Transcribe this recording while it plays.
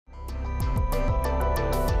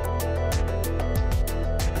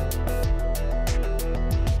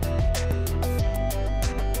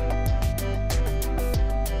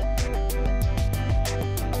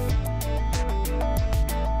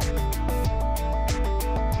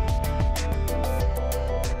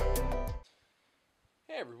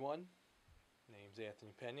everyone. Name's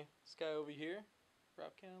Anthony Pena. This guy over here,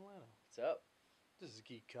 Rob Catalano. What's up? This is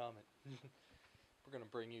Geek Comet. We're gonna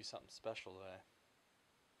bring you something special today.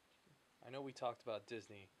 I know we talked about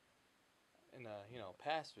Disney in a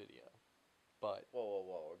past video, but Whoa.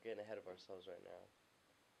 We're getting ahead of ourselves right now.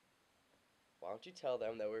 Why don't you tell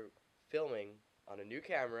them that we're filming on a new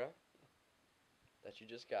camera that you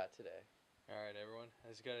just got today? all right, everyone,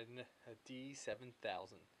 has got a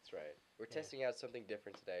D7000. That's right. We're Yeah. testing out something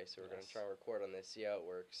different today, so we're going to try and record on this, see how it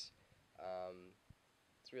works.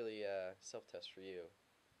 It's really a self-test for you.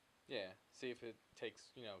 Yeah, see if it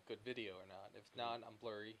takes good video or not. If not, I'm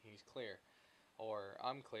blurry, he's clear, or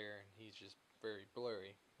I'm clear and he's just very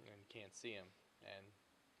blurry and you can't see him. And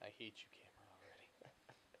I hate you, camera, already.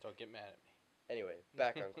 Don't get mad at me. Anyway,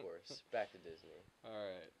 back on course. Back to Disney. All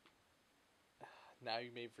right. Now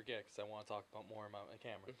you may forget because I want to talk about more about my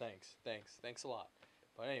camera. Thanks a lot.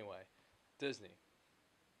 But anyway, Disney.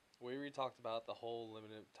 We already talked about the whole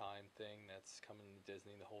limited time thing that's coming to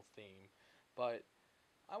Disney, the whole theme. But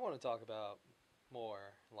I want to talk about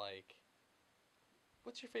more like,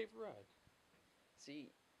 what's your favorite ride?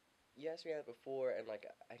 See, you asked me that before, and I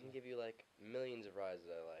can give you millions of rides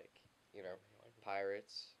that I like. You know,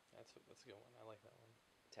 Pirates. That's a good one. I like that one.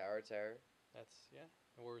 Tower of Terror. That's And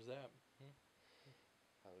where's that?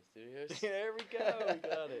 Hollywood Studios. There we go. We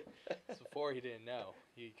got it. It's before he didn't know.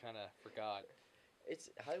 He kind of forgot.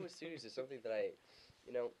 It's Hollywood Studios is something that I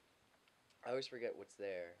always forget what's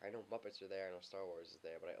there. I know Muppets are there, I know Star Wars is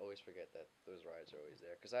there, but I always forget that those rides are always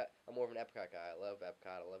there. Because I'm more of an Epcot guy. I love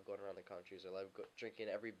Epcot. I love going around the countries. I love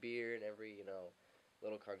drinking every beer in every,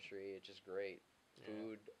 little country. It's just great.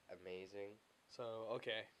 Food, amazing. So,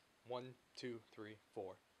 okay. 1, 2, 3,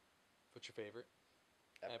 4. What's your favorite?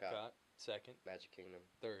 Epcot. Second. Magic Kingdom.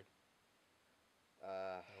 Third.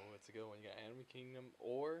 It's a good one. You got Animal Kingdom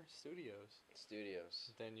or Studios.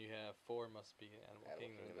 Studios. Then you have 4 must be Animal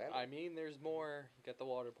Kingdom. I mean, there's more. You got the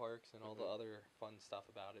water parks and all the other fun stuff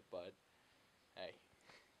about it, but hey.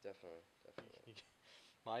 Definitely.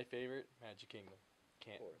 My favorite, Magic Kingdom.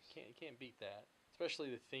 Can't beat that.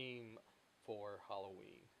 Especially the theme for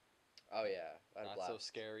Halloween. Oh yeah. Not So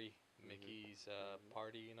Scary. Mickey's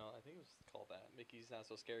Party, I think it was called that. Mickey's Not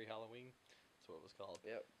So Scary Halloween. That's what it was called.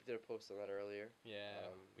 Yep, we did a post on that earlier. Yeah,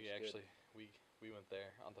 we actually we went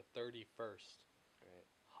there on the 31st. Right.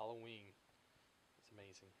 Halloween. It's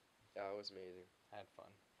amazing. Yeah, it was amazing. I had fun.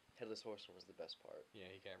 Headless Horseman was the best part. Yeah,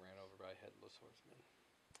 he got ran over by a Headless Horseman.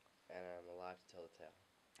 And I'm alive to tell the tale.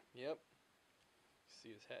 Yep. You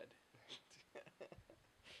see his head.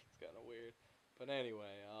 It's kind of weird. But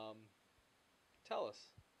anyway, tell us.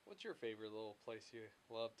 What's your favorite little place you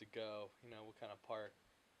love to go? What kind of park?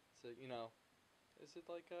 Is it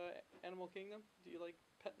like Animal Kingdom? Do you like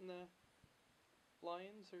petting the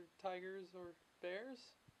lions or tigers or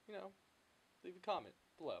bears? Leave a comment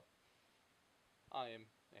below. I am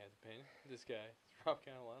Anthony Pena. This guy is Rob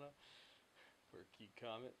Catalano. We're Geek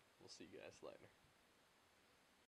Comet. We'll see you guys later.